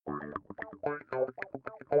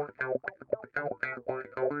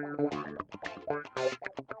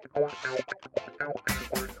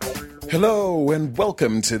Hello and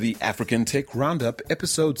welcome to the African Tech Roundup,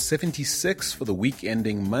 episode 76 for the week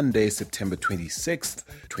ending Monday, September 26th,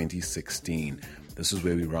 2016. This is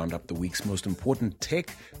where we round up the week's most important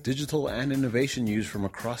tech, digital, and innovation news from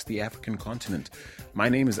across the African continent. My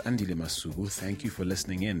name is Andile Masuku. Thank you for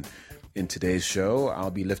listening in. In today's show,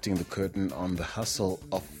 I'll be lifting the curtain on the hustle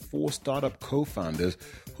of 4 startup co-founders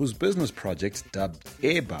whose business project, dubbed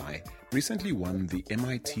Airbuy, recently won the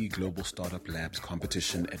MIT Global Startup Labs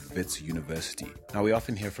competition at Wits University. Now, we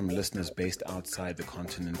often hear from listeners based outside the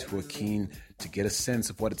continent who are keen to get a sense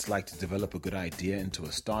of what it's like to develop a good idea into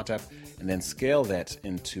a startup and then scale that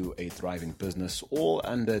into a thriving business, all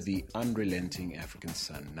under the unrelenting African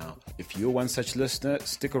sun. Now, if you're one such listener,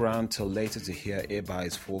 stick around till later to hear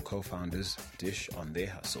Airbuy's 4 co-founders dish on their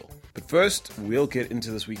hustle. But first, we'll get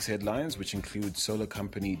into this week's headlines, which include solar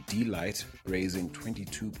company D-Light raising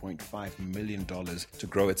 $22.5 million to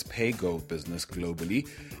grow its PayGo business globally,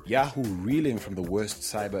 Yahoo reeling from the worst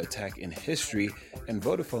cyber attack in history, and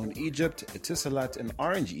Vodafone Egypt, Etisalat, and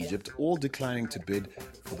Orange Egypt all declining to bid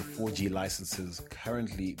for the 4G licenses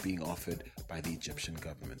currently being offered by the Egyptian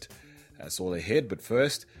government. That's all ahead, but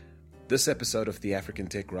first, this episode of the African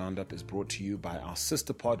Tech Roundup is brought to you by our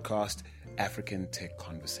sister podcast, African Tech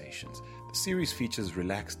Conversations. The series features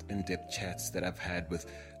relaxed, in-depth chats that I've had with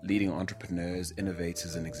leading entrepreneurs,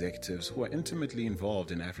 innovators, and executives who are intimately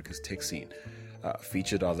involved in Africa's tech scene.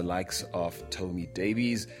 Featured are the likes of Tomi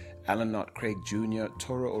Davies, Alan Knott Craig Jr.,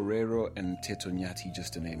 Toro Orero, and Teto Nyati,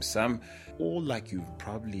 just to name some, all like you've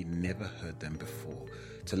probably never heard them before.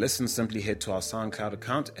 To listen, simply head to our SoundCloud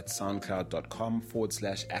account at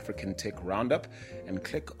soundcloud.com/African Tech Roundup and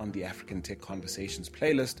click on the African Tech Conversations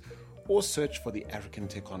playlist, or search for the African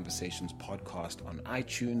Tech Conversations podcast on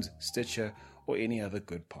iTunes, Stitcher, or any other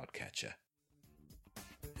good podcatcher.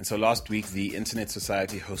 And so last week, the Internet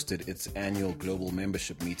Society hosted its annual global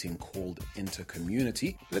membership meeting called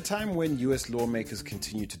Intercommunity, at a time when US lawmakers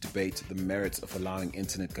continue to debate the merits of allowing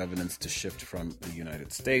internet governance to shift from the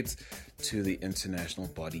United States to the international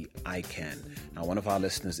body ICANN. Now, one of our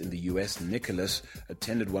listeners in the US, Nicholas,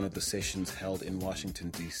 attended one of the sessions held in Washington,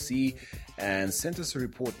 D.C., and sent us a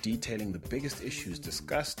report detailing the biggest issues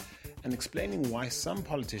discussed and explaining why some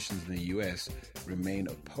politicians in the US remain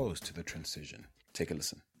opposed to the transition. Take a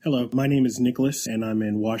listen. Hello, my name is Nicholas, and I'm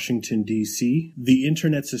in Washington, D.C. The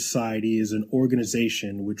Internet Society is an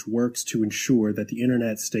organization which works to ensure that the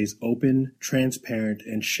Internet stays open, transparent,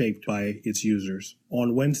 and shaped by its users.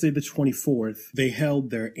 On Wednesday the 24th, they held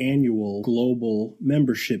their annual global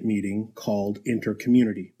membership meeting called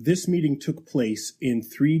Intercommunity. This meeting took place in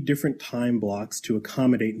 3 different time blocks to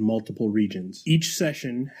accommodate multiple regions. Each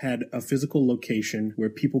session had a physical location where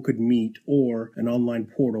people could meet or an online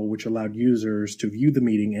portal which allowed users to view the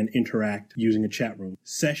meeting and interact using a chat room.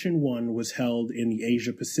 Session 1 was held in the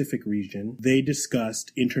Asia Pacific region. They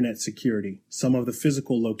discussed internet security. Some of the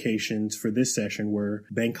physical locations for this session were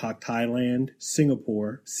Bangkok, Thailand,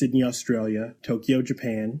 Singapore, Sydney, Australia, Tokyo,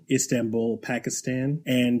 Japan, Istanbul, Pakistan,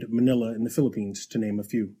 and Manila in the Philippines, to name a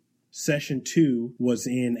few. Session 2 was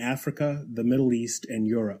in Africa, the Middle East, and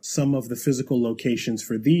Europe. Some of the physical locations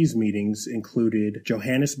for these meetings included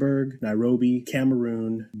Johannesburg, Nairobi,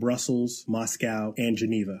 Cameroon, Brussels, Moscow, and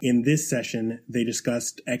Geneva. In this session, they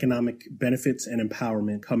discussed economic benefits and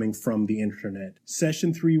empowerment coming from the Internet.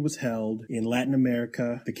 Session 3 was held in Latin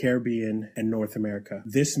America, the Caribbean, and North America.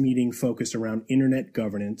 This meeting focused around Internet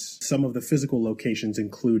governance. Some of the physical locations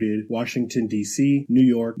included Washington, D.C., New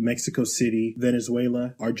York, Mexico City,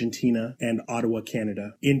 Venezuela, Argentina, and Ottawa,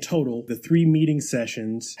 Canada. In total, the 3 meeting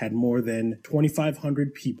sessions had more than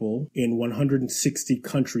 2,500 people in 160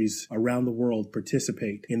 countries around the world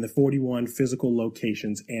participate in the 41 physical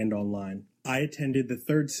locations and online. I attended the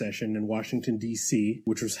 3rd session in Washington, D.C.,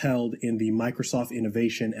 which was held in the Microsoft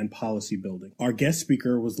Innovation and Policy Building. Our guest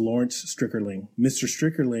speaker was Lawrence Strickerling. Mr.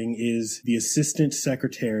 Strickerling is the Assistant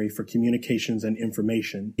Secretary for Communications and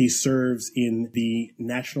Information. He serves in the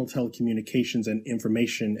National Telecommunications and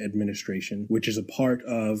Information Administration, which is a part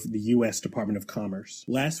of the U.S. Department of Commerce.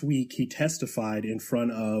 Last week, he testified in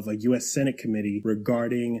front of a U.S. Senate committee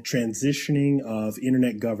regarding transitioning of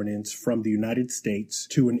Internet governance from the United States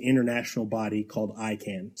to an international body called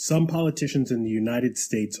ICANN. Some politicians in the United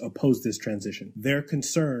States oppose this transition. Their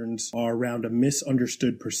concerns are around a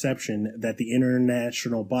misunderstood perception that the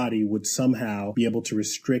international body would somehow be able to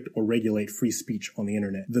restrict or regulate free speech on the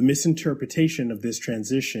internet. The misinterpretation of this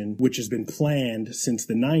transition, which has been planned since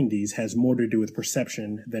the 90s, has more to do with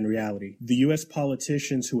perception than reality. The U.S.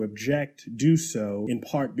 politicians who object do so in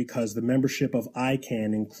part because the membership of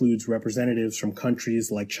ICANN includes representatives from countries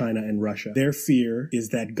like China and Russia. Their fear is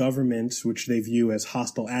that governments, which they view as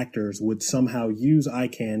hostile actors, would somehow use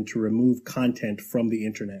ICANN to remove content from the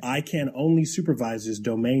internet. ICANN only supervises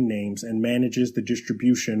domain names and manages the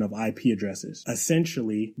distribution of IP addresses.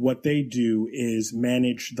 Essentially, what they do is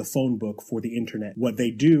manage the phone book for the internet. What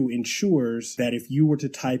they do ensures that if you were to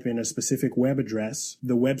type in a specific web address,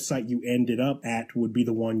 the website you ended up at would be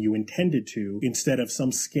the one you intended to, instead of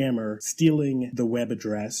some scammer stealing the web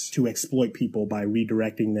address to exploit people by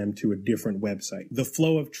redirecting them to a different website. The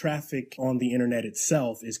flow of traffic on the internet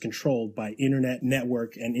itself is controlled by internet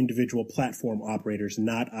network and individual platform operators,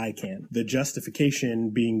 not ICANN. The justification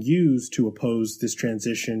being used to oppose this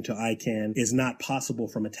transition to ICANN is not possible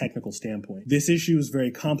from a technical standpoint. This issue is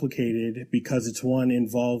very complicated because it's one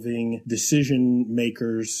involving decision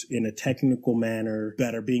makers in a technical manner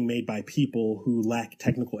that are being made by people who lack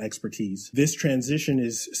technical expertise. This transition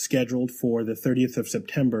is scheduled for the 30th of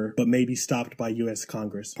September, but may be stopped by U.S.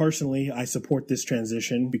 Congress. Personally, I support this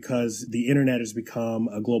transition because the internet has become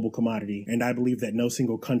a global commodity, and I believe that no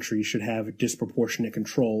single country should have disproportionate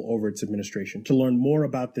control over its administration. To learn more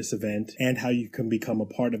about this event and how you can become a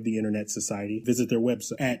part of the Internet Society, visit their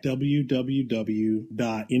website at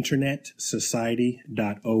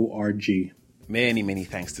www.internetsociety.org. Many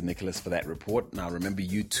thanks to Nicholas for that report. Now, remember,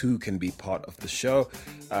 you too can be part of the show.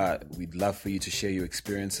 We'd love for you to share your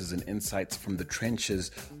experiences and insights from the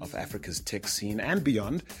trenches of Africa's tech scene and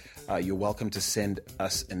beyond. You're welcome to send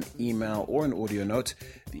us an email or an audio note.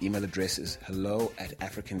 The email address is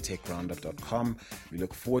hello@africantechroundup.com. We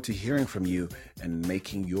look forward to hearing from you and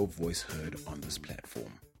making your voice heard on this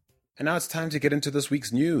platform. And now it's time to get into this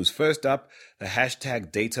week's news. First up, the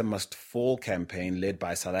hashtag Data Must Fall campaign led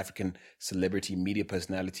by South African celebrity media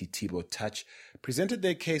personality Thibaut Touch presented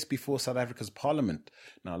their case before South Africa's parliament.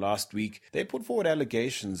 Now, last week, they put forward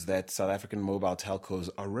allegations that South African mobile telcos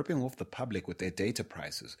are ripping off the public with their data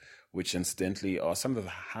prices, which incidentally are some of the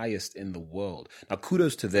highest in the world. Now,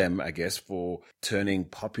 kudos to them, I guess, for turning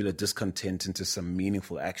popular discontent into some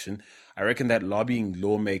meaningful action. I reckon that lobbying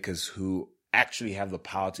lawmakers who actually have the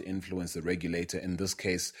power to influence the regulator, in this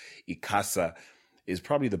case, ICASA, is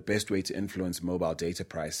probably the best way to influence mobile data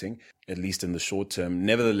pricing, at least in the short term.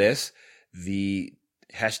 Nevertheless, the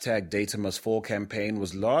hashtag Data Must Fall campaign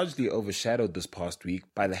was largely overshadowed this past week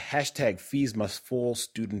by the hashtag Fees Must Fall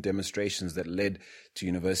student demonstrations that led to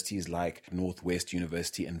universities like Northwest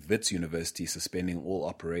University and Wits University suspending all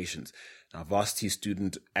operations. Now, varsity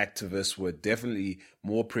student activists were definitely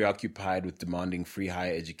more preoccupied with demanding free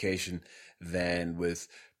higher education than with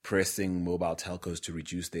pressing mobile telcos to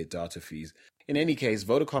reduce their data fees. In any case,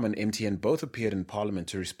 Vodacom and MTN both appeared in Parliament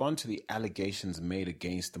to respond to the allegations made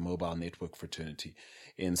against the mobile network fraternity.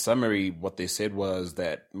 In summary, what they said was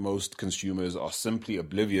that most consumers are simply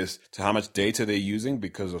oblivious to how much data they're using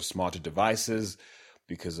because of smarter devices,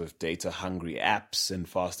 because of data-hungry apps and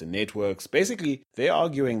faster networks. Basically, they're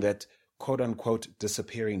arguing that quote-unquote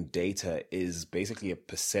disappearing data is basically a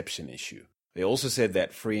perception issue. They also said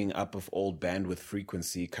that freeing up of old bandwidth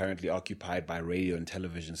frequency currently occupied by radio and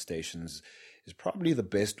television stations is probably the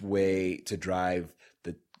best way to drive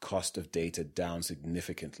the cost of data down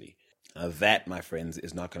significantly. That, my friends,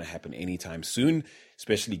 is not going to happen anytime soon,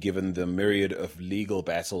 especially given the myriad of legal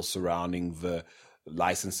battles surrounding the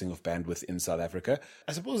licensing of bandwidth in South Africa.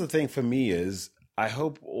 I suppose the thing for me is I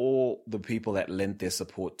hope all the people that lent their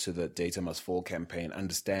support to the Data Must Fall campaign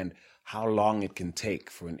understand how long it can take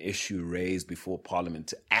for an issue raised before Parliament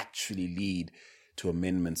to actually lead to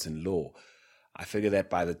amendments in law. I figure that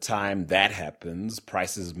by the time that happens,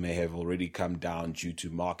 prices may have already come down due to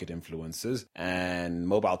market influences, and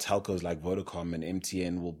mobile telcos like Vodacom and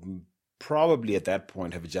MTN will probably at that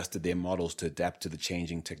point have adjusted their models to adapt to the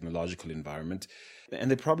changing technological environment. And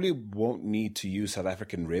they probably won't need to use South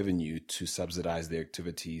African revenue to subsidize their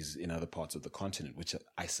activities in other parts of the continent, which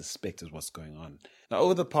I suspect is what's going on. Now,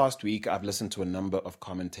 over the past week, I've listened to a number of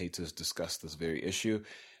commentators discuss this very issue,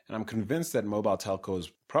 and I'm convinced that mobile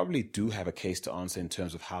telcos probably do have a case to answer in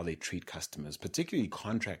terms of how they treat customers, particularly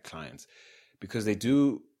contract clients, because they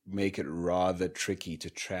do make it rather tricky to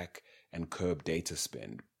track and curb data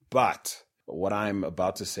spend. But what I'm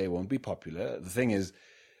about to say won't be popular. The thing is,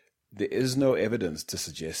 There is no evidence to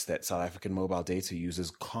suggest that South African mobile data users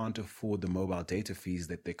can't afford the mobile data fees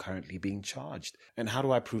that they're currently being charged. And how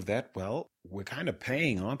do I prove that? Well, we're kind of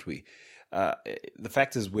paying, aren't we? The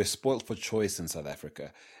fact is we're spoiled for choice in South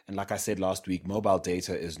Africa. And like I said last week, mobile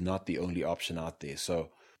data is not the only option out there.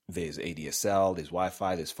 So there's ADSL, there's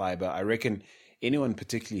Wi-Fi, there's fiber. I reckon anyone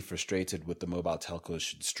particularly frustrated with the mobile telcos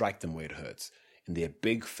should strike them where it hurts, in their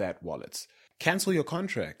big fat wallets. Cancel your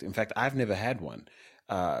contract. In fact, I've never had one.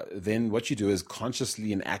 Then what you do is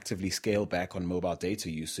consciously and actively scale back on mobile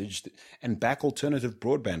data usage and back alternative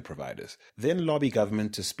broadband providers. Then lobby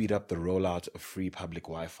government to speed up the rollout of free public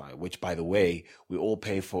Wi-Fi, which, by the way, we all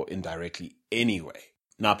pay for indirectly anyway.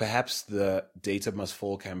 Now, perhaps the Data Must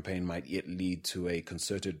Fall campaign might yet lead to a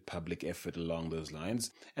concerted public effort along those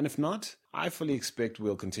lines. And if not, I fully expect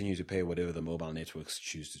we'll continue to pay whatever the mobile networks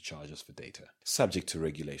choose to charge us for data, subject to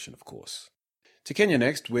regulation, of course. To Kenya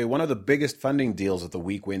next, where one of the biggest funding deals of the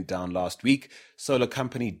week went down last week. Solar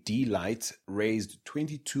company D-Light raised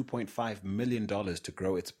 $22.5 million to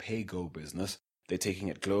grow its PayGo business. They're taking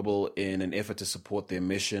it global in an effort to support their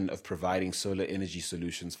mission of providing solar energy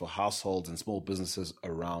solutions for households and small businesses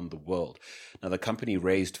around the world. Now, the company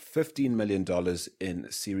raised $15 million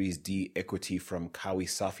in Series D equity from Kawi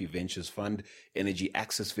Safi Ventures Fund, Energy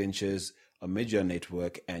Access Ventures, Omidja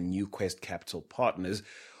Network, and New Quest Capital Partners,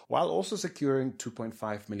 while also securing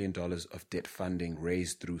 $2.5 million of debt funding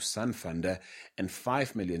raised through Sunfunder and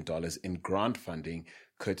 $5 million in grant funding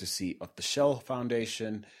courtesy of the Shell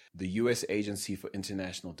Foundation, the U.S. Agency for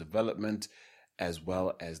International Development, as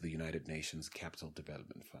well as the United Nations Capital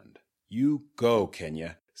Development Fund. You go,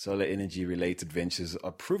 Kenya. Solar energy-related ventures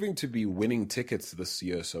are proving to be winning tickets this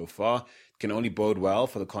year so far. It can only bode well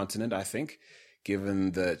for the continent, I think,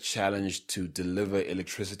 given the challenge to deliver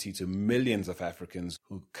electricity to millions of Africans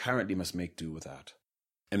who currently must make do without.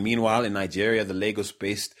 And meanwhile, in Nigeria, the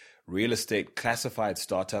Lagos-based real estate classified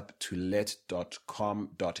startup tolet.com.ng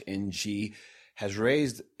has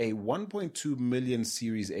raised a 1.2 million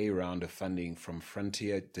Series A round of funding from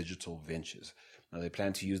Frontier Digital Ventures. Now, they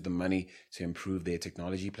plan to use the money to improve their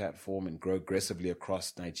technology platform and grow aggressively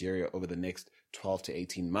across Nigeria over the next 12 to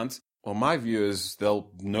 18 months. Well, my view is they'll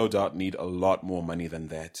no doubt need a lot more money than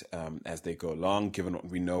that as they go along, given what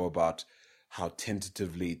we know about how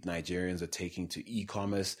tentatively Nigerians are taking to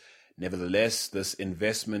e-commerce. Nevertheless, this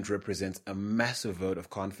investment represents a massive vote of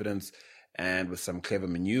confidence, and with some clever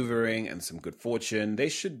maneuvering and some good fortune, they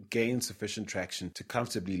should gain sufficient traction to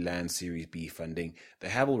comfortably land Series B funding. They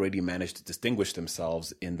have already managed to distinguish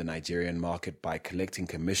themselves in the Nigerian market by collecting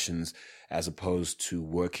commissions as opposed to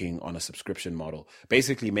working on a subscription model,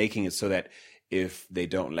 basically making it so that if they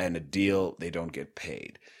don't land a deal, they don't get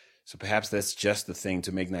paid. So perhaps that's just the thing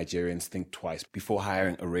to make Nigerians think twice before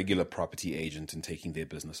hiring a regular property agent and taking their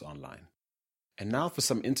business online. And now for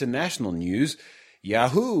some international news.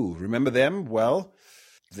 Yahoo! Remember them? Well,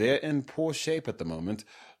 they're in poor shape at the moment.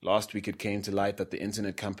 Last week it came to light that the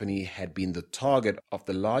internet company had been the target of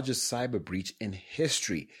the largest cyber breach in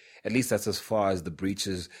history. At least that's as far as the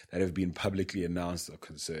breaches that have been publicly announced are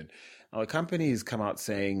concerned. Now, the company has come out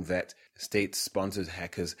saying that state-sponsored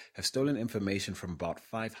hackers have stolen information from about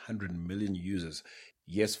 500 million users.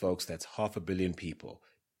 Yes, folks, that's 500 million people.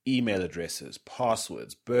 Email addresses,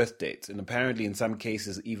 passwords, birth dates, and apparently in some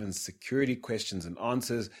cases even security questions and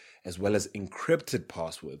answers, as well as encrypted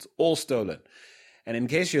passwords, all stolen. And in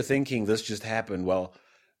case you're thinking this just happened, well,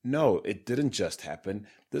 no, it didn't just happen.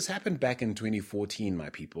 This happened back in 2014, my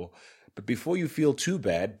people. But before you feel too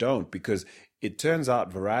bad, don't, because it turns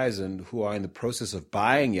out Verizon, who are in the process of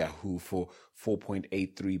buying Yahoo for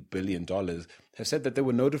 $4.83 billion, have said that they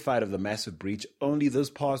were notified of the massive breach only this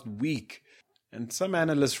past week. And some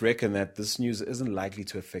analysts reckon that this news isn't likely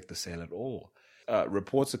to affect the sale at all.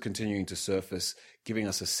 Reports are continuing to surface, giving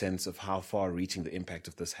us a sense of how far-reaching the impact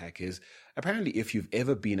of this hack is. Apparently, if you've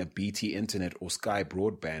ever been a BT Internet or Sky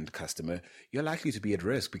Broadband customer, you're likely to be at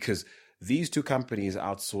risk because these two companies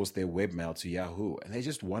outsource their webmail to Yahoo, and they're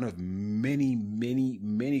just one of many, many,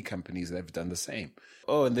 many companies that have done the same.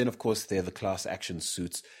 Oh, and then, of course, there are the class action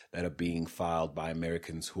suits that are being filed by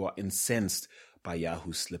Americans who are incensed by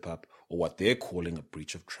Yahoo's slip-up, or what they're calling a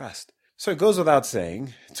breach of trust. So it goes without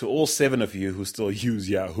saying, to all 7 of you who still use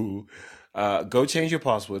Yahoo, go change your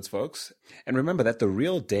passwords, folks. And remember that the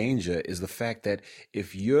real danger is the fact that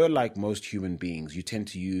if you're like most human beings, you tend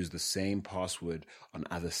to use the same password on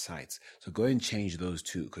other sites. So go and change those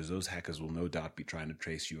too, because those hackers will no doubt be trying to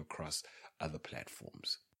trace you across other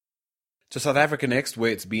platforms. To South Africa next,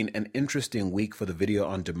 where it's been an interesting week for the video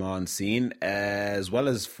on demand scene, as well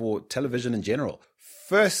as for television in general.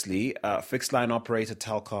 Firstly, fixed line operator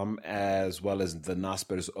Telkom, as well as the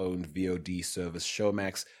Naspers owned VOD service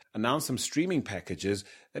Showmax, announced some streaming packages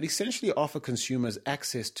that essentially offer consumers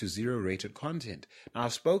access to zero-rated content. Now,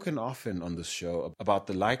 I've spoken often on this show about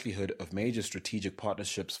the likelihood of major strategic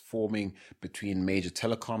partnerships forming between major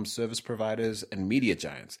telecom service providers and media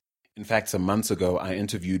giants. In fact, some months ago, I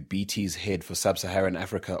interviewed BT's head for Sub-Saharan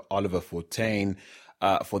Africa, Oliver Fortuin,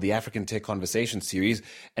 for the African Tech Conversation series,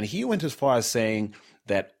 and he went as far as saying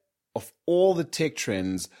that of all the tech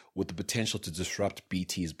trends with the potential to disrupt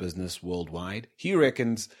BT's business worldwide, he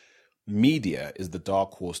reckons media is the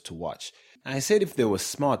dark horse to watch. And I said if there were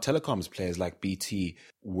smart telecoms players like BT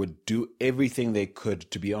would do everything they could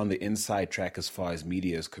to be on the inside track as far as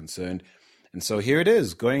media is concerned. And so here it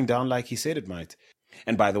is, going down like he said it might.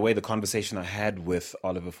 And by the way, the conversation I had with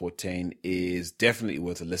Oliver Fortuin is definitely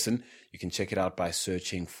worth a listen. You can check it out by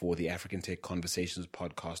searching for the African Tech Conversations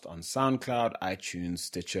podcast on SoundCloud, iTunes,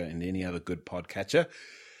 Stitcher, and any other good podcatcher.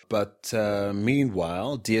 But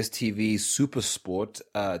meanwhile, DSTV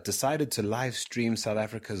SuperSport decided to live stream South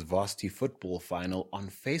Africa's varsity football final on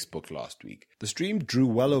Facebook last week. The stream drew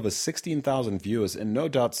well over 16,000 viewers and no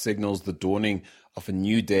doubt signals the dawning of a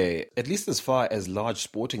new day, at least as far as large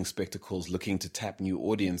sporting spectacles looking to tap new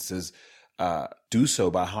audiences do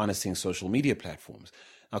so by harnessing social media platforms.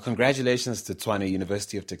 Now, congratulations to Tshwane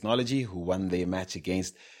University of Technology, who won their match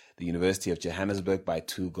against the University of Johannesburg by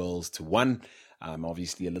 2-1. I'm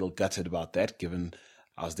obviously a little gutted about that, given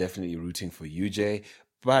I was definitely rooting for UJ.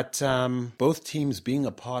 But both teams being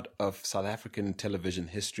a part of South African television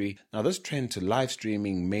history. Now, this trend to live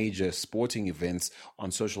streaming major sporting events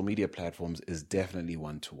on social media platforms is definitely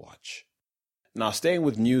one to watch. Now, staying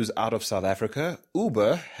with news out of South Africa,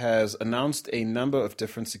 Uber has announced a number of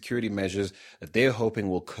different security measures that they're hoping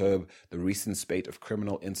will curb the recent spate of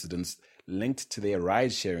criminal incidents linked to their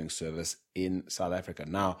ride-sharing service in South Africa.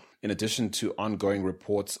 Now, in addition to ongoing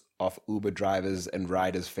reports of Uber drivers and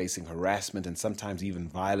riders facing harassment and sometimes even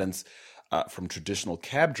violence from traditional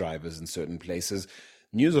cab drivers in certain places,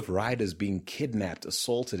 news of riders being kidnapped,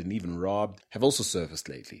 assaulted, and even robbed have also surfaced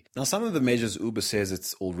lately. Now, some of the measures Uber says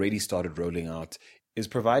it's already started rolling out is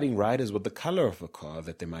providing riders with the color of a car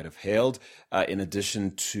that they might have hailed, in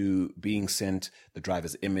addition to being sent the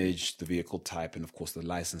driver's image, the vehicle type, and of course the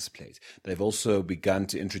license plate. They've also begun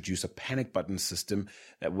to introduce a panic button system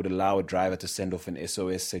that would allow a driver to send off an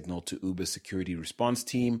SOS signal to Uber's security response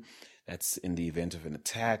team. That's in the event of an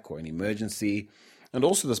attack or an emergency. And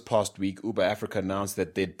also this past week, Uber Africa announced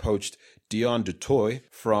that they'd poached Dion du Toit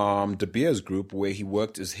from De Beers Group, where he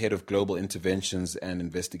worked as head of global interventions and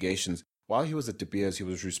investigations. While he was at De Beers, he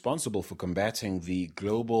was responsible for combating the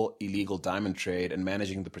global illegal diamond trade and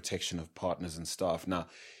managing the protection of partners and staff. Now,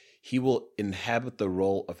 he will inhabit the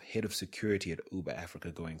role of head of security at Uber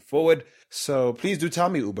Africa going forward. So please do tell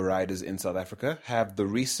me, Uber riders in South Africa, have the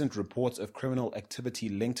recent reports of criminal activity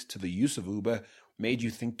linked to the use of Uber made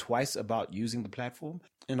you think twice about using the platform?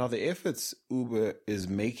 And are the efforts Uber is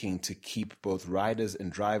making to keep both riders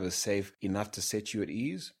and drivers safe enough to set you at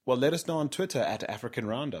ease? Well, let us know on Twitter at African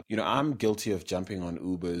Roundup. You know, I'm guilty of jumping on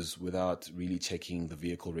Ubers without really checking the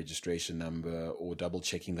vehicle registration number or double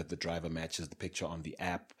checking that the driver matches the picture on the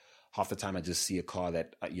app. Half the time I just see a car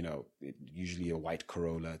that, usually a white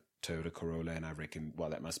Corolla, Toyota Corolla, and I reckon,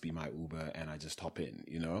 well, that must be my Uber, and I just hop in,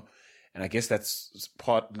 And I guess that's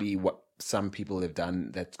partly what some people have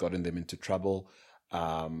done that's gotten them into trouble,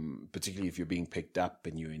 particularly if you're being picked up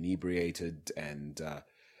and you're inebriated and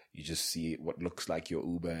you just see what looks like your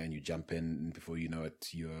Uber and you jump in, and before you know it,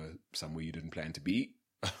 you're somewhere you didn't plan to be,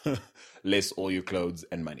 less all your clothes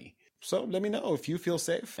and money. So let me know if you feel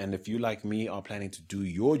safe and if you, like me, are planning to do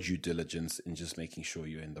your due diligence in just making sure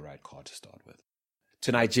you're in the right car to start with.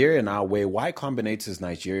 To Nigeria now, where Y Combinator's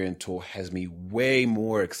Nigerian tour has me way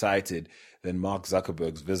more excited than Mark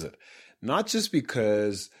Zuckerberg's visit. Not just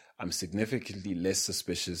because I'm significantly less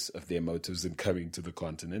suspicious of their motives in coming to the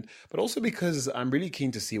continent, but also because I'm really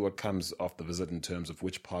keen to see what comes off the visit in terms of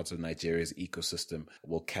which parts of Nigeria's ecosystem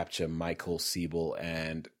will capture Michael Siebel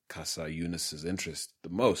and Kasa Yunus's interest the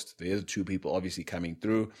most. They're the two people obviously coming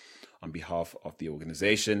through on behalf of the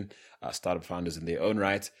organization, startup founders in their own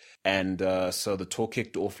right. And so the tour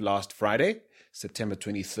kicked off last Friday, September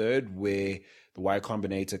 23rd, where the Y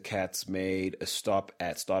Combinator cats made a stop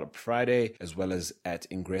at Startup Friday, as well as at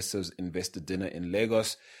Ingresso's Investor Dinner in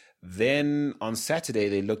Lagos. Then on Saturday,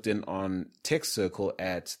 they looked in on Tech Circle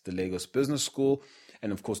at the Lagos Business School.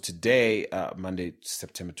 And of course, today, Monday,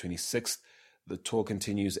 September 26th, the tour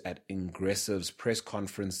continues at Ingressive's press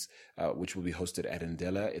conference, which will be hosted at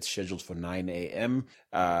Ndela. It's scheduled for 9 a.m.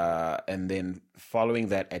 And then following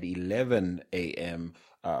that at 11 a.m.,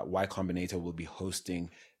 Y Combinator will be hosting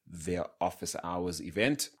their office hours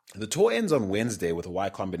event. The tour ends on Wednesday with a Y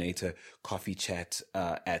Combinator coffee chat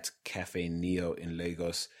at Cafe Neo in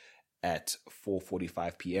Lagos at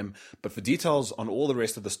 4:45 p.m. But for details on all the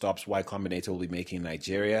rest of the stops Y Combinator will be making in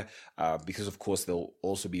Nigeria, because of course they'll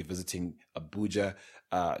also be visiting Abuja,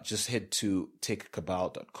 just head to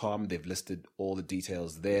techcabal.com. They've listed all the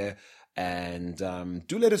details there. And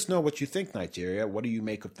do let us know what you think, Nigeria. What do you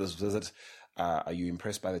make of this visit? Are you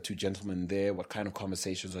impressed by the two gentlemen there? What kind of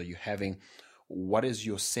conversations are you having? What is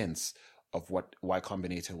your sense of what Y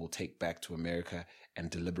Combinator will take back to America and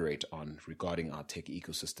deliberate on regarding our tech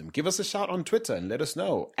ecosystem? Give us a shout on Twitter and let us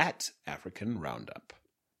know at African Roundup.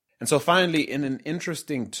 And so finally, in an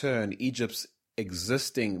interesting turn, Egypt's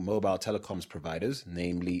existing mobile telecoms providers,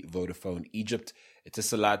 namely Vodafone Egypt,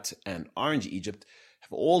 Etisalat, and Orange Egypt,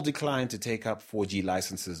 have all declined to take up 4G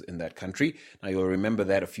licenses in that country. Now, you'll remember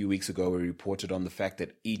that a few weeks ago we reported on the fact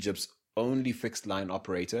that Egypt's only fixed line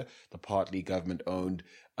operator, the partly government-owned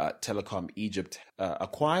Telecom Egypt,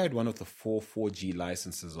 acquired one of the 4G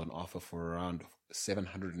licenses on offer for around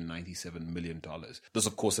 $797 million. This,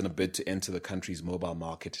 of course, in a bid to enter the country's mobile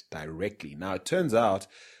market directly. Now, it turns out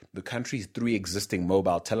the country's three existing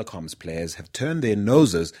mobile telecoms players have turned their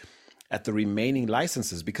noses at the remaining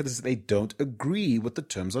licenses because they don't agree with the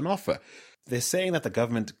terms on offer. They're saying that the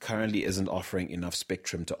government currently isn't offering enough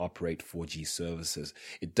spectrum to operate 4G services.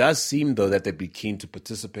 It does seem, though, that they'd be keen to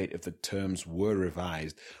participate if the terms were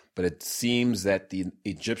revised, but it seems that the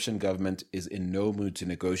Egyptian government is in no mood to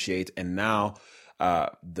negotiate, and now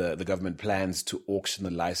the government plans to auction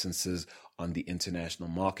the licenses on the international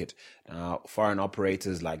market. Now, foreign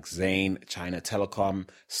operators like Zain, China Telecom,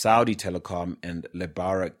 Saudi Telecom, and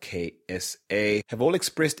Lebara KSA have all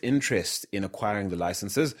expressed interest in acquiring the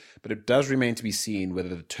licenses, but it does remain to be seen whether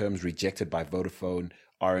the terms rejected by Vodafone,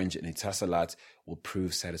 Orange, and Etisalat will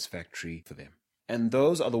prove satisfactory for them. And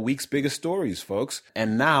those are the week's biggest stories, folks.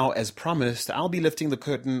 And now, as promised, I'll be lifting the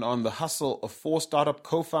curtain on the hustle of 4 startup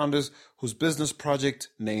co-founders whose business project,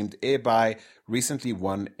 named Airbuy, recently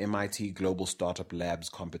won MIT Global Startup Labs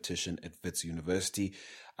competition at Wits University.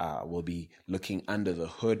 We'll be looking under the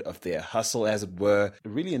hood of their hustle, as it were. A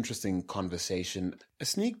really interesting conversation, a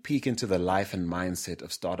sneak peek into the life and mindset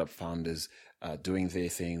of startup founders doing their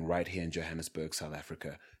thing right here in Johannesburg, South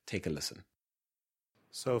Africa. Take a listen.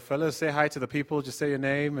 So, fellas, say hi to the people. Just say your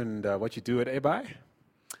name and what you do at Airbuy.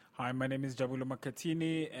 Hi, my name is Jabulo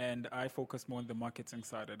Makatini, and I focus more on the marketing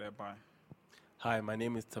side at Airbuy. Hi, my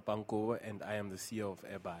name is Tapanko, and I am the CEO of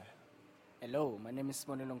Airbuy. Hello, my name is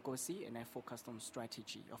Monelong Kosi, and I focus on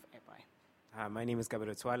strategy of Airbuy. Hi, my name is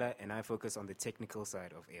Gabriel Twala, and I focus on the technical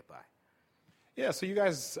side of Airbuy. Yeah, so you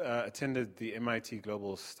guys attended the MIT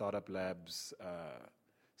Global Startup Labs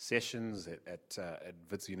sessions at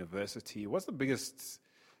Wits University. What's the biggest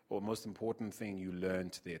or most important thing you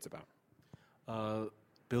learned there about?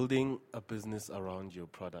 Building a business around your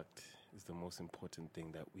product is the most important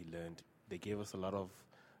thing that we learned. They gave us a lot of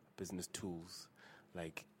business tools,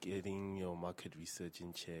 like getting your market research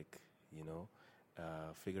in check,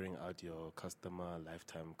 figuring out your customer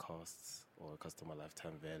lifetime costs or customer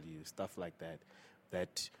lifetime value, stuff like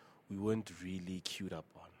that we weren't really queued up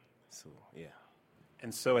on. So, yeah.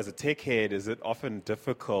 And so as a tech head, is it often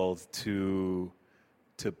difficult to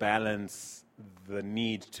balance the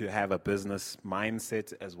need to have a business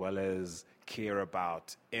mindset as well as care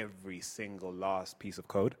about every single last piece of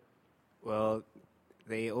code? Well,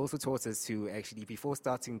 they also taught us to actually, before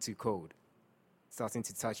starting to code, starting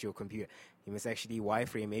to touch your computer, you must actually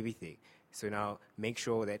wireframe everything. So now make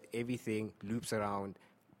sure that everything loops around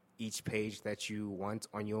each page that you want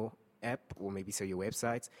on your app or maybe your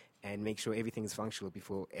website, and make sure everything is functional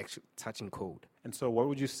before actually touching code. And so what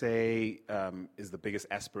would you say is the biggest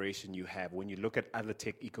aspiration you have when you look at other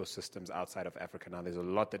tech ecosystems outside of Africa? Now, there's a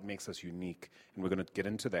lot that makes us unique, and we're going to get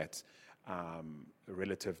into that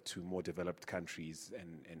relative to more developed countries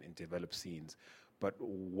and developed scenes. But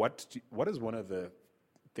what is one of the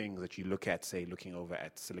things that you look at, say, looking over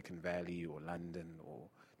at Silicon Valley or London or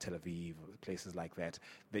Tel Aviv or places like that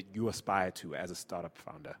you aspire to as a startup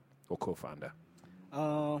founder or co-founder?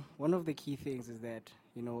 One of the key things is that,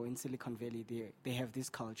 in Silicon Valley, they have this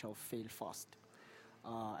culture of fail fast.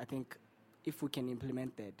 I think if we can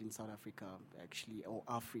implement that in South Africa, actually, or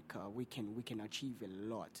Africa, we can achieve a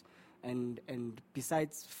lot. And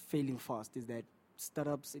besides failing fast, is that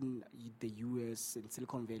startups in the US and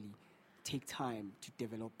Silicon Valley take time to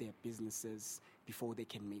develop their businesses before they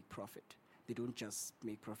can make profit. they don't just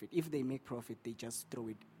make profit. If they make profit, they just throw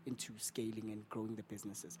it into scaling and growing the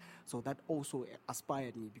businesses. So that also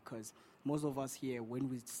inspired me, because most of us here, when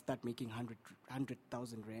we start making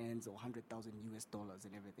 100,000 rands or 100,000 US dollars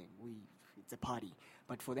and everything, it's a party.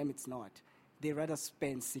 But for them, it's not. They rather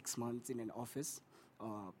spend 6 months in an office,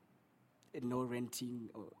 no renting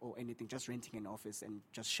or anything, just renting an office and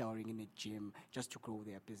just showering in a gym just to grow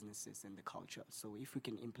their businesses and the culture. So if we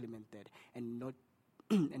can implement that and not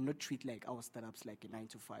treat like our startups like a 9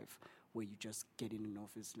 to 5, where you just get in an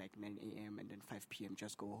office like 9 a.m. and then 5 p.m.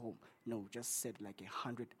 just go home. No, just set like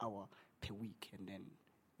 100-hour per week and then,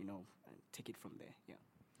 take it from there. Yeah.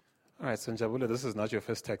 All right, so Njabula, this is not your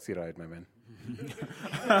first taxi ride, my man.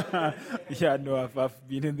 Yeah, no, I've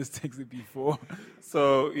been in this taxi before.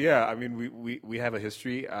 So, yeah, I mean, we have a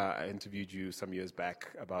history. I interviewed you some years back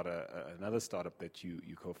about another startup that you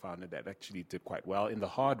co-founded that actually did quite well in the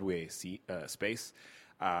hardware space.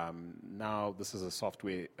 Now, this is a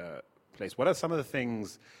software place. What are some of the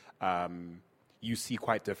things you see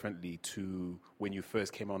quite differently to when you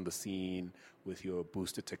first came on the scene with your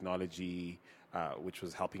boosted technology, which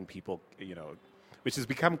was helping people, which has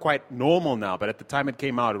become quite normal now. But at the time it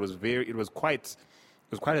came out, it was quite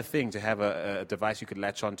a thing to have a device you could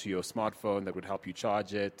latch onto your smartphone that would help you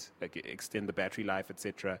charge it, like extend the battery life,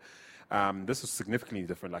 etc. This is significantly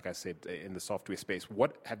different, like I said, in the software space.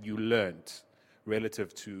 What have you learned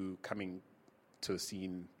relative to coming to the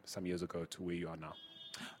scene some years ago to where you are now?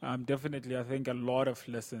 Definitely, I think a lot of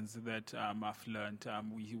lessons that I've learned.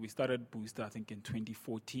 We started Booster, I think, in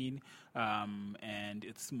 2014, and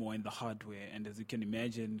it's more in the hardware. And as you can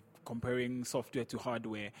imagine, comparing software to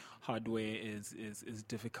hardware is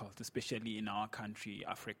difficult, especially in our country,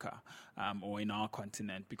 Africa, or in our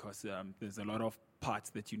continent, because there's a lot of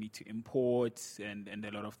parts that you need to import and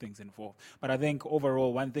a lot of things involved. But I think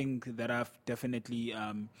overall, one thing that I've definitely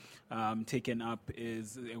taken up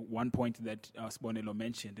is one point that Sibonelo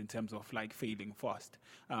mentioned in terms of like failing fast.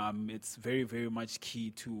 It's very, very much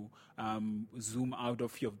key to zoom out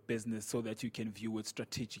of your business so that you can view it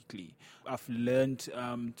strategically. I've learned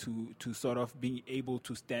to sort of being able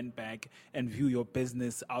to stand back and view your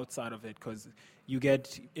business outside of it, because you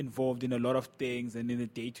get involved in a lot of things and in the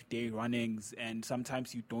day-to-day runnings, and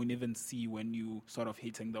sometimes you don't even see when you sort of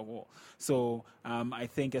hitting the wall. So I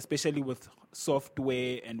think especially with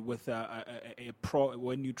software and with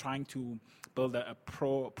when you're trying to build a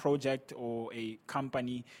project or a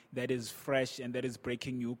company that is fresh and that is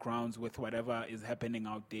breaking new grounds with whatever is happening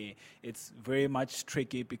out there, it's very much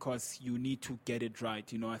tricky because you need to get it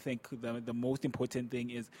right. I think the most important thing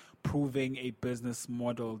is proving a business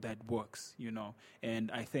model that works,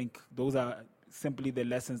 and I think those are simply the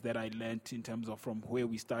lessons that I learned in terms of from where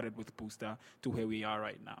we started with Booster to where we are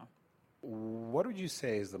right now. What would you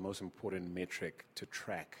say is the most important metric to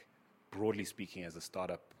track, broadly speaking, as a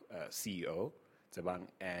startup CEO, Tsebang,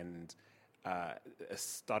 and a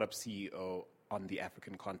startup CEO on the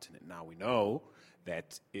African continent? Now, we know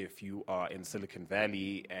that if you are in Silicon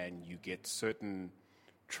Valley and you get certain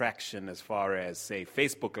traction as far as, say,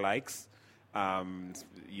 Facebook likes,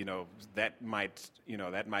 that might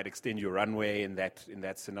extend your runway in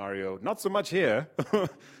that scenario. Not so much here.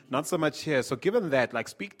 So given that,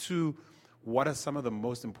 speak to what are some of the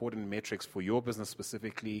most important metrics for your business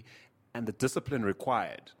specifically, and the discipline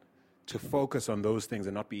required to focus on those things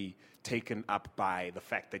and not be taken up by the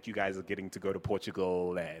fact that you guys are getting to go to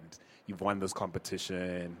Portugal and you've won this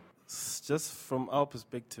competition. Just from our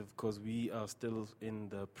perspective, because we are still in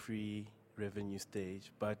the pre-revenue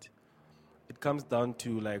stage, but it comes down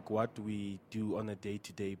to what we do on a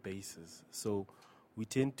day-to-day basis. So we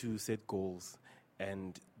tend to set goals,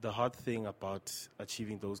 and the hard thing about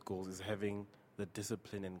achieving those goals is having the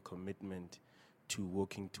discipline and commitment to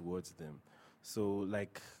working towards them. So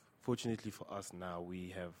fortunately for us now,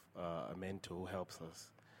 we have a mentor who helps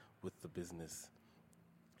us with the business,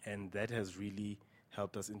 and that has really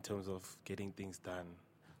helped us in terms of getting things done.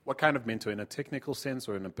 What kind of mentor? In a technical sense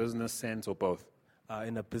or in a business sense, or both?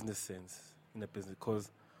 In a business sense.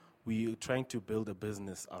 Because we're trying to build a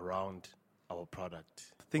business around our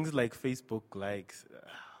product. Things like Facebook likes,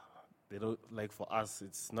 they don't, for us,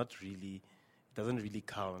 it's not really, it doesn't really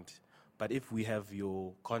count. But if we have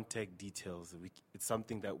your contact details, it's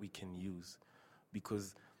something that we can use,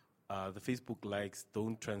 because the Facebook likes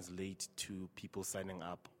don't translate to people signing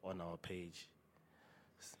up on our page.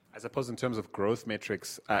 I suppose in terms of growth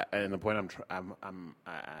metrics, and the point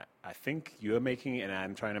I think you're making and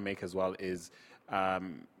I'm trying to make as well is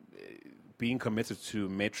being committed to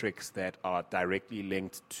metrics that are directly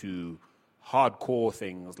linked to hardcore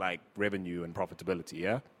things like revenue and profitability.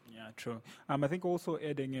 Yeah. Yeah. Yeah, true. I think also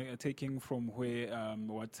adding, taking from where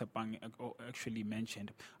what Sapang actually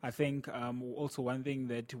mentioned, I think also one thing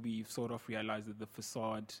that we've sort of realized is the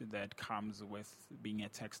facade that comes with being a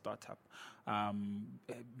tech startup.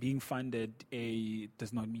 Being funded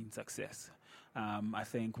does not mean success. I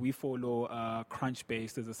think we follow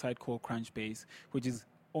Crunchbase. There's a site called Crunchbase, which is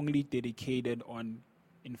only dedicated on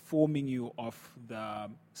informing you of the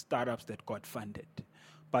startups that got funded.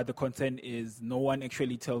 But the concern is no one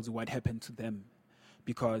actually tells you what happened to them.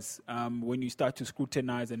 Because when you start to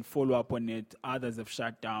scrutinize and follow up on it, others have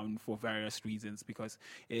shut down for various reasons. Because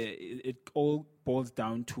it all boils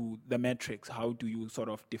down to the metrics. How do you sort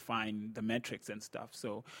of define the metrics and stuff?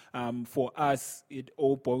 So for us, it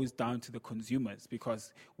all boils down to the consumers.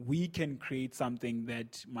 Because we can create something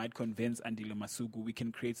that might convince Andile Masuku. We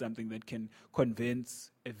can create something that can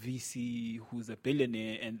convince a VC who's a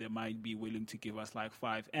billionaire, and they might be willing to give us like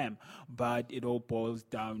 5M. But it all boils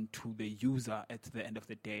down to the user at the end of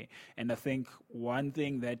the day. And I think one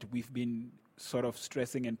thing that we've been sort of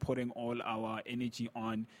stressing and putting all our energy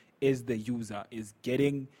on is the user, is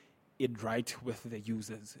getting it right with the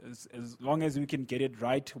users. As long as we can get it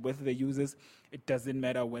right with the users, it doesn't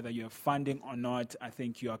matter whether you have funding or not. I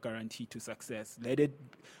think you are guaranteed to success. Let it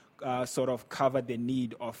sort of cover the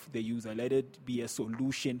need of the user. Let it be a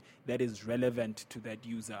solution that is relevant to that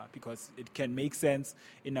user, because it can make sense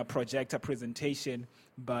in a projector presentation,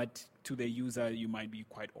 but to the user, you might be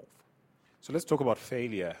quite off. So let's talk about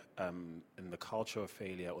failure and the culture of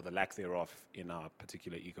failure, or the lack thereof, in our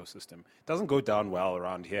particular ecosystem. It doesn't go down well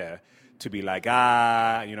around here to be like,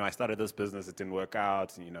 I started this business, it didn't work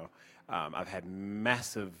out. And, I've had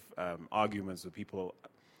massive arguments with people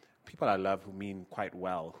I love who mean quite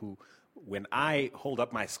well, who, when I hold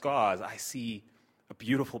up my scars, I see a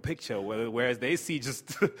beautiful picture, whereas they see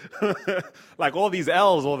just like all these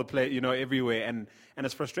L's all the place, everywhere. And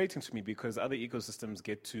it's frustrating to me because other ecosystems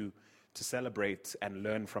get to celebrate and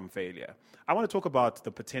learn from failure. I want to talk about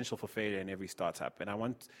the potential for failure in every startup, and I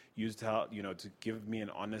want you to give me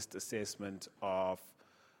an honest assessment of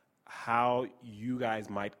how you guys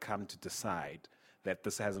might come to decide that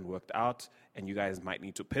this hasn't worked out, and you guys might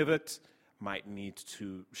need to pivot, might need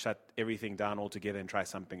to shut everything down altogether and try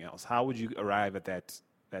something else. How would you arrive at that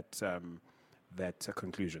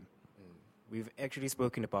conclusion? We've actually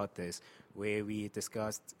spoken about this, where we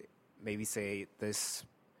discussed, maybe say this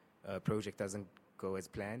project doesn't go as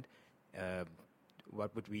planned,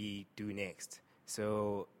 what would we do next?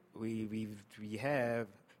 So we have,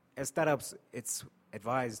 as startups, it's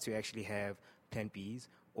advised to actually have plan Bs,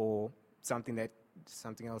 or something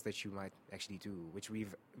else that you might actually do, which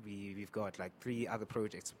we've got like 3 other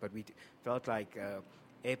projects, but we felt like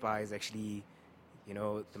Airbuy is actually,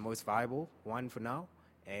 the most viable one for now,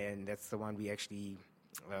 and that's the one we actually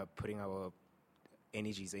putting our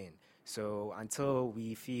energies in. So until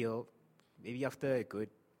we feel, maybe after a good,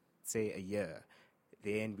 say, a year,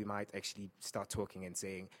 then we might actually start talking and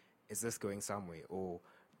saying, is this going somewhere? Or,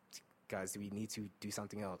 guys, do we need to do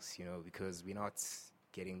something else, because we're not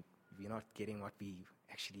getting what we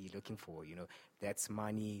actually looking for, That's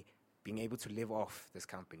money, being able to live off this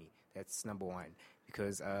company. That's number one.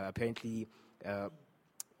 Because apparently,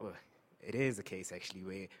 it is the case actually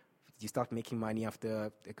where you start making money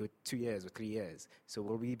after a good 2 years or 3 years. So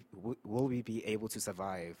will we be able to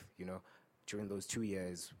survive, during those 2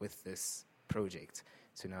 years with this project?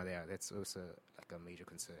 So now that's also like a major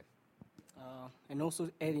concern. And also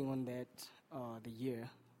adding on that, the year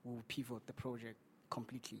will pivot the project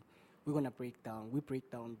completely. We're gonna break down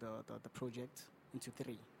the project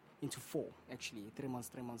into 4 actually, 3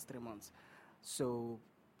 months. So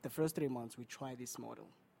the first 3 months we try this model.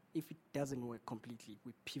 If it doesn't work completely,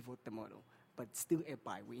 we pivot the model. But still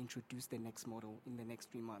Airbuy, we introduce the next model in the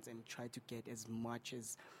next 3 months and try to get as much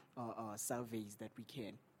as surveys that we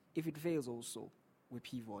can. If it fails also, we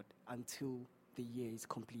pivot until the year is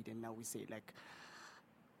complete, and now we say like,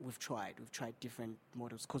 we've tried different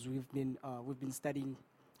models, because we've been studying.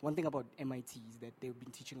 One thing about MIT is that they've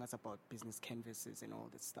been teaching us about business canvases and all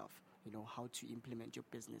that stuff, how to implement your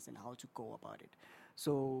business and how to go about it.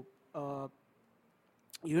 So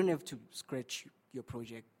you don't have to scratch your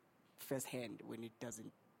project firsthand when it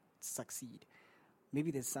doesn't succeed.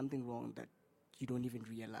 Maybe there's something wrong that you don't even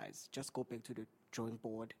realize. Just go back to the drawing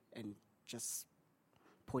board and just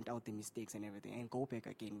point out the mistakes and everything, and go back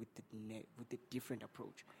again with the different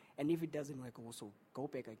approach. And if it doesn't work, also go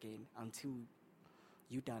back again until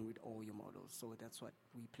you're done with all your models. So that's what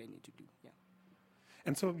we're planning to do. Yeah.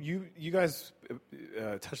 And so you guys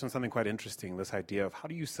touched on something quite interesting, this idea of how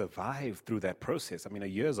do you survive through that process? I mean, a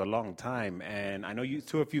year is a long time, and I know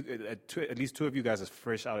at least two of you guys are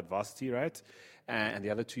fresh out of varsity, right? And the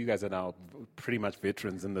other two, you guys are now pretty much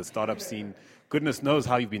veterans in the startup scene. Goodness knows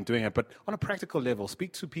how you've been doing it, but on a practical level,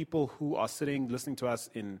 speak to people who are sitting, listening to us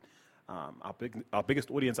in our biggest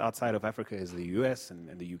audience outside of Africa is the US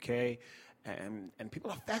and the UK. And people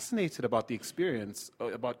are fascinated about the experience,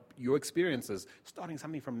 about your experiences, starting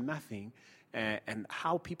something from nothing, and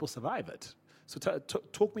how people survive it. So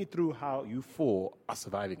talk me through how you four are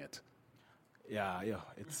surviving it. Yeah,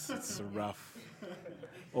 it's rough.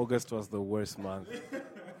 August was the worst month.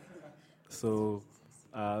 So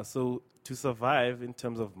to survive in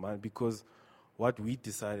terms of money, because what we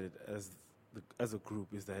decided as a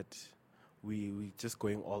group is that we just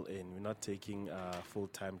going all in. We're not taking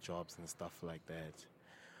full-time jobs and stuff like that.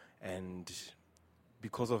 And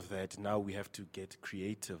because of that, now we have to get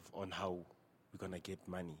creative on how we're going to get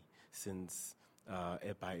money, since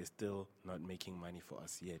Airbuy is still not making money for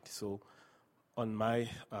us yet. So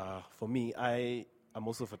for me, I'm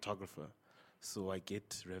also a photographer. So I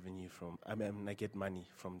get revenue I get money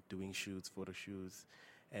from doing shoots, photo shoots.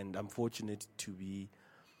 And I'm fortunate to be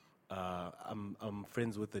I'm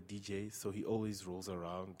friends with the DJ, so he always rolls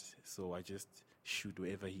around. So I just shoot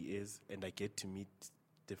wherever he is, and I get to meet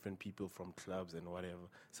different people from clubs and whatever.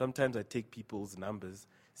 Sometimes I take people's numbers,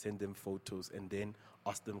 send them photos, and then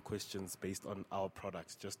ask them questions based on our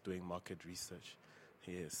products, just doing market research.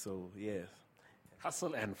 Yeah, so yeah.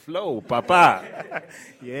 Hustle and flow, papa.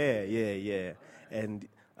 Yeah. And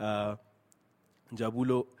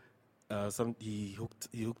Jabulo, he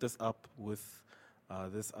hooked us up with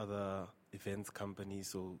this other events company,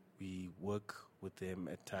 so we work with them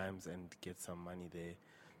at times and get some money there.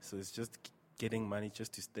 So it's just getting money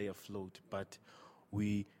just to stay afloat, but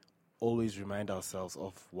we always remind ourselves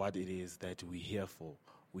of what it is that we're here for.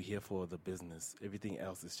 We're here for the business. Everything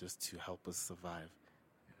else is just to help us survive.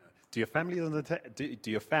 Do your families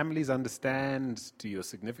understand? Do your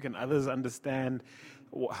significant others understand?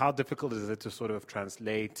 How difficult is it to sort of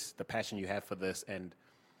translate the passion you have for this, and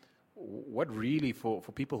what really, for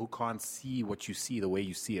people who can't see what you see the way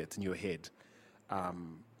you see it in your head,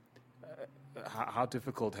 how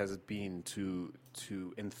difficult has it been to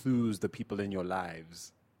enthuse the people in your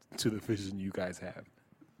lives to the vision you guys have?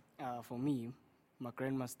 For me, my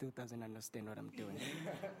grandma still doesn't understand what I'm doing.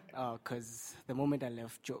 Because the moment I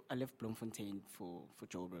left Bloemfontein for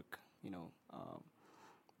Joburg,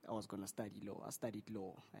 I was going to study law. I studied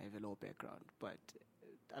law. I have a law background. But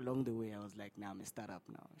along the way, I was like, I'm a startup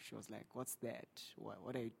now. She was like, what's that?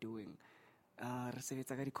 What are you doing?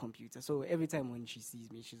 Computer. So every time when she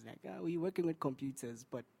sees me, she's like, we're working with computers,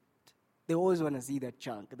 but they always want to see that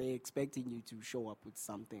chunk. They're expecting you to show up with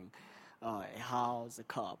something, a house, a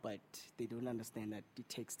car, but they don't understand that it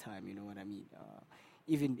takes time, you know what I mean?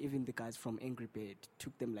 Even the guys from Angry Bird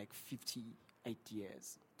took them like 58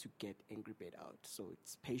 years to get Angry Bird out. So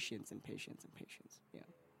it's patience and patience and patience, yeah.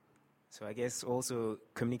 So I guess also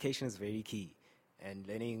communication is very key, and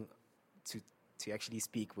learning to actually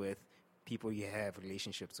speak with people you have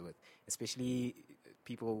relationships with, especially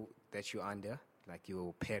people that you're under, like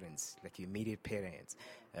your parents, like your immediate parents.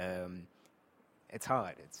 It's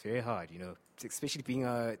hard. It's very hard, especially being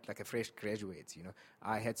a fresh graduate.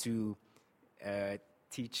 I had to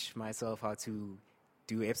teach myself how to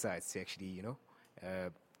do websites to actually,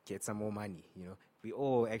 get some more money. We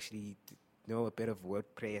all actually know a bit of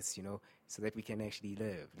WordPress, so that we can actually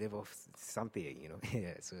live off something,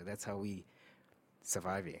 Yeah, so that's how we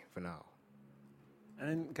surviving for now.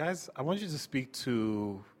 And guys, I want you to speak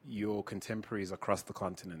to your contemporaries across the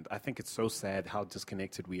continent. I think it's so sad how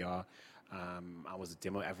disconnected we are. I was at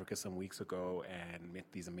Demo Africa some weeks ago and met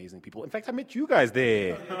these amazing people. In fact, I met you guys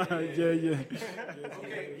there.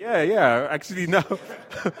 Yeah. Actually, no.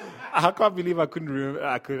 I can't believe I couldn't remember.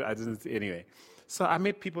 I didn't. Anyway. So I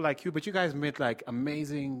met people like you, but you guys met like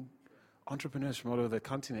amazing entrepreneurs from all over the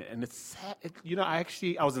continent. And it's sad.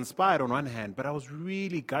 I was inspired on one hand, but I was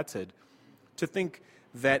really gutted to think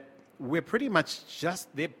that we're pretty much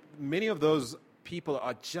just there. Many of those people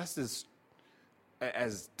are just as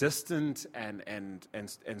distant and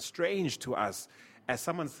strange to us as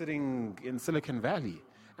someone sitting in Silicon Valley.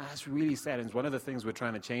 And that's really sad. And it's one of the things we're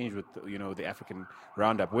trying to change with the African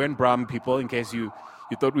Roundup. We're in Bram, people, in case you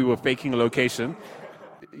thought we were faking a location.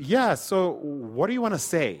 Yeah, so what do you want to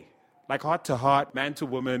say? Like heart to heart, man to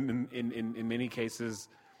woman in many cases,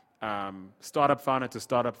 startup founder to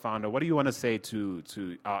startup founder. What do you want to say to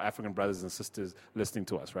our African brothers and sisters listening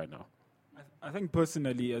to us right now? I think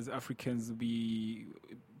personally, as Africans, we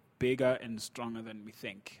bigger and stronger than we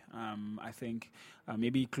think. I think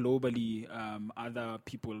maybe globally, other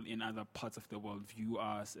people in other parts of the world view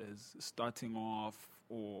us as starting off,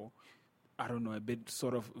 or I don't know, a bit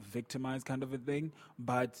sort of victimized kind of a thing.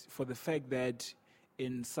 But for the fact that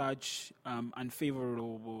in such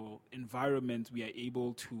unfavorable environments, we are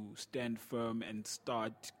able to stand firm and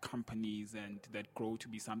start companies and that grow to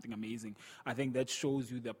be something amazing. I think that shows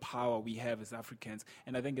you the power we have as Africans.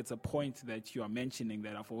 And I think it's a point that you are mentioning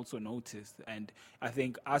that I've also noticed. And I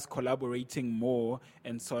think us collaborating more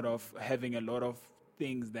and sort of having a lot of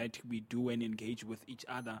things that we do and engage with each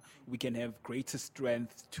other, we can have greater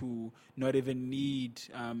strength to not even need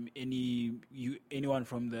anyone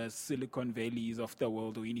from the Silicon Valleys of the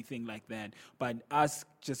world or anything like that. But us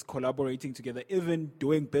just collaborating together, even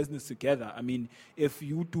doing business together. I mean, if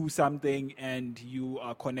you do something and you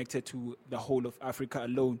are connected to the whole of Africa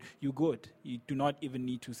alone, you're good. You do not even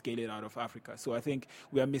need to scale it out of Africa. So I think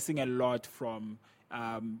we are missing a lot from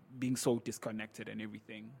being so disconnected and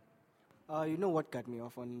everything. You know what got me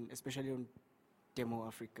off on, especially on Demo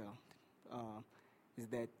Africa, is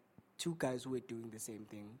that two guys who were doing the same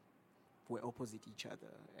thing were opposite each other,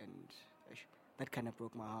 and that kind of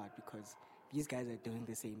broke my heart because these guys are doing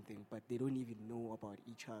the same thing, but they don't even know about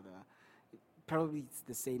each other. Probably it's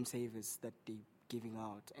the same service that they're giving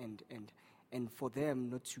out, and for them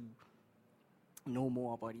not to know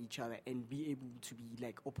more about each other and be able to be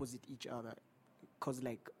like opposite each other, because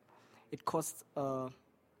like it costs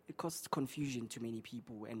confusion to many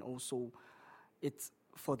people, and also it's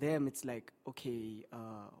for them it's like, okay,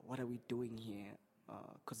 what are we doing here?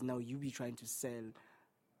 Because now you be trying to sell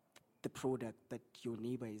the product that your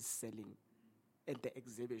neighbor is selling at the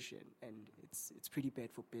exhibition, and it's pretty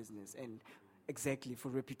bad for business, and exactly for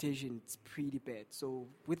reputation it's pretty bad. So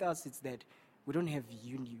with us it's that we don't have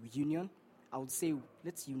union. I would say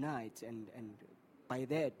let's unite, and by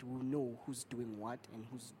that we'll know who's doing what and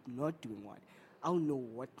who's not doing what. I'll know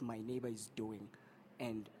what my neighbor is doing,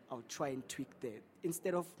 and I'll try and tweak that.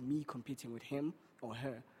 Instead of me competing with him or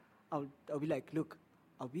her, I'll be like, look,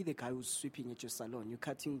 I'll be the guy who's sweeping at your salon. You're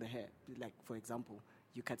cutting the hair. Like, for example,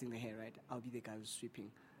 you're cutting the hair, right? I'll be the guy who's sweeping.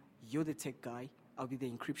 You're the tech guy. I'll be the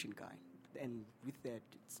encryption guy. And with that,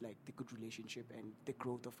 it's like the good relationship and the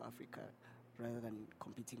growth of Africa rather than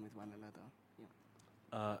competing with one another. Yeah.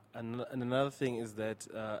 And another thing is that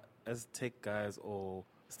as tech guys or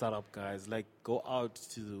startup guys, like, go out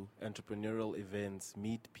to entrepreneurial events,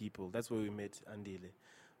 meet people. That's where we met Andile.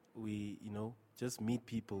 We, just meet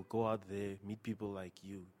people, go out there, meet people like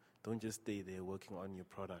you. Don't just stay there working on your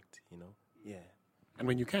product, Yeah. And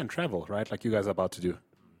when you can, travel, right? Like you guys are about to do.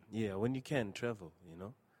 Yeah, when you can, travel,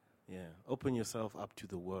 Yeah. Open yourself up to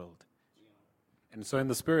the world. And so in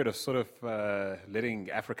the spirit of sort of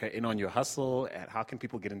letting Africa in on your hustle, and how can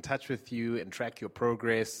people get in touch with you and track your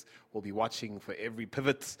progress? We'll be watching for every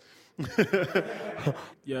pivot.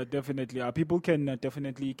 Yeah, definitely. People can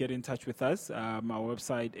definitely get in touch with us. Our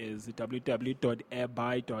website is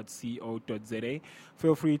www.airbuy.co.za.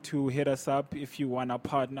 Feel free to hit us up if you want to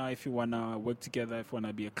partner, if you want to work together, if you want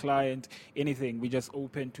to be a client, anything. We're just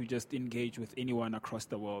open to just engage with anyone across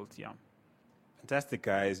the world. Yeah. Fantastic,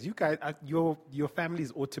 guys! You guys, your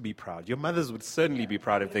families ought to be proud. Your mothers would certainly be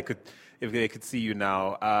proud if they could see you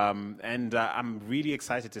now. And I'm really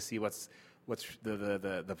excited to see what's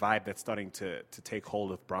the vibe that's starting to take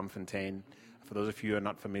hold of Braamfontein. For those of you who are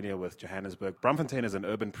not familiar with Johannesburg, Braamfontein is an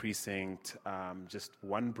urban precinct just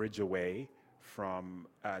one bridge away from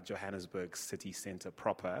Johannesburg city center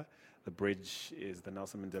proper. The bridge is the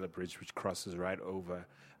Nelson Mandela Bridge, which crosses right over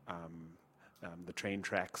the train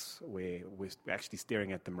tracks, where we're actually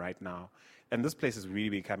staring at them right now. And this place is really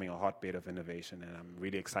becoming a hotbed of innovation, and I'm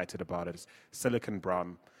really excited about it. Silicon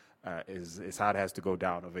Braam is how it has to go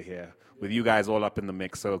down over here, with you guys all up in the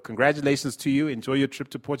mix. So congratulations to you. Enjoy your trip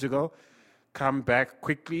to Portugal. Come back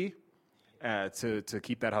quickly to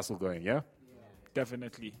keep that hustle going, yeah?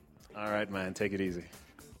 Definitely. All right, man. Take it easy.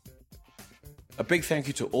 A big thank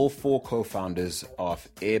you to all 4 co-founders of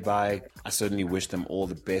Airbuy. I certainly wish them all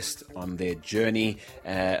the best on their journey.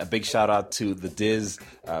 A big shout out to the Diz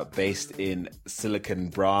based in Silicon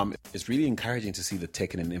Braam. It's really encouraging to see the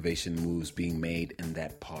tech and innovation moves being made in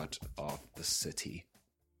that part of the city.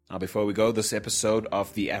 Now, before we go, this episode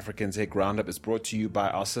of the African Tech Roundup is brought to you by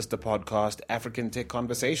our sister podcast, African Tech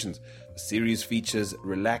Conversations. The series features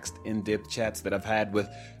relaxed, in-depth chats that I've had with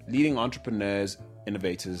leading entrepreneurs,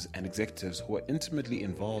 innovators, and executives who are intimately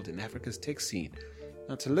involved in Africa's tech scene.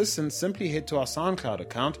 Now, to listen, simply head to our SoundCloud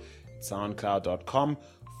account at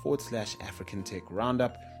soundcloud.com/African Tech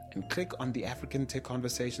Roundup. and click on the African Tech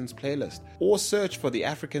Conversations playlist, or search for the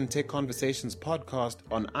African Tech Conversations podcast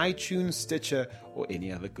on iTunes, Stitcher, or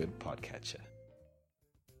any other good podcatcher.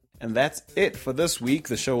 And that's it for this week.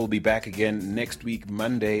 The show will be back again next week,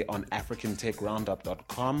 Monday, on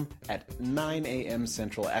AfricanTechRoundup.com at 9 a.m.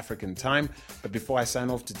 Central African Time. But before I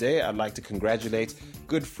sign off today, I'd like to congratulate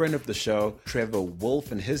good friend of the show, Trevor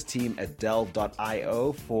Wolf, and his team at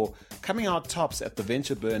Dell.io for coming out tops at the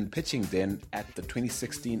Venture Burn Pitching Den at the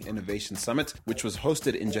 2016 Innovation Summit, which was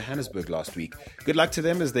hosted in Johannesburg last week. Good luck to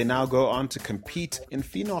them as they now go on to compete in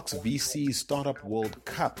Phoenix VC's Startup World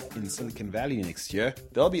Cup in Silicon Valley next year.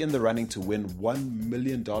 They'll be in the running to win $1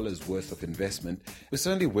 million worth of investment. We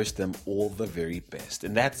certainly wish them all the very best.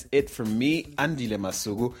 And that's it from me, Andile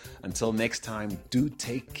Masuku. Until next time, do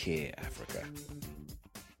take care, Africa.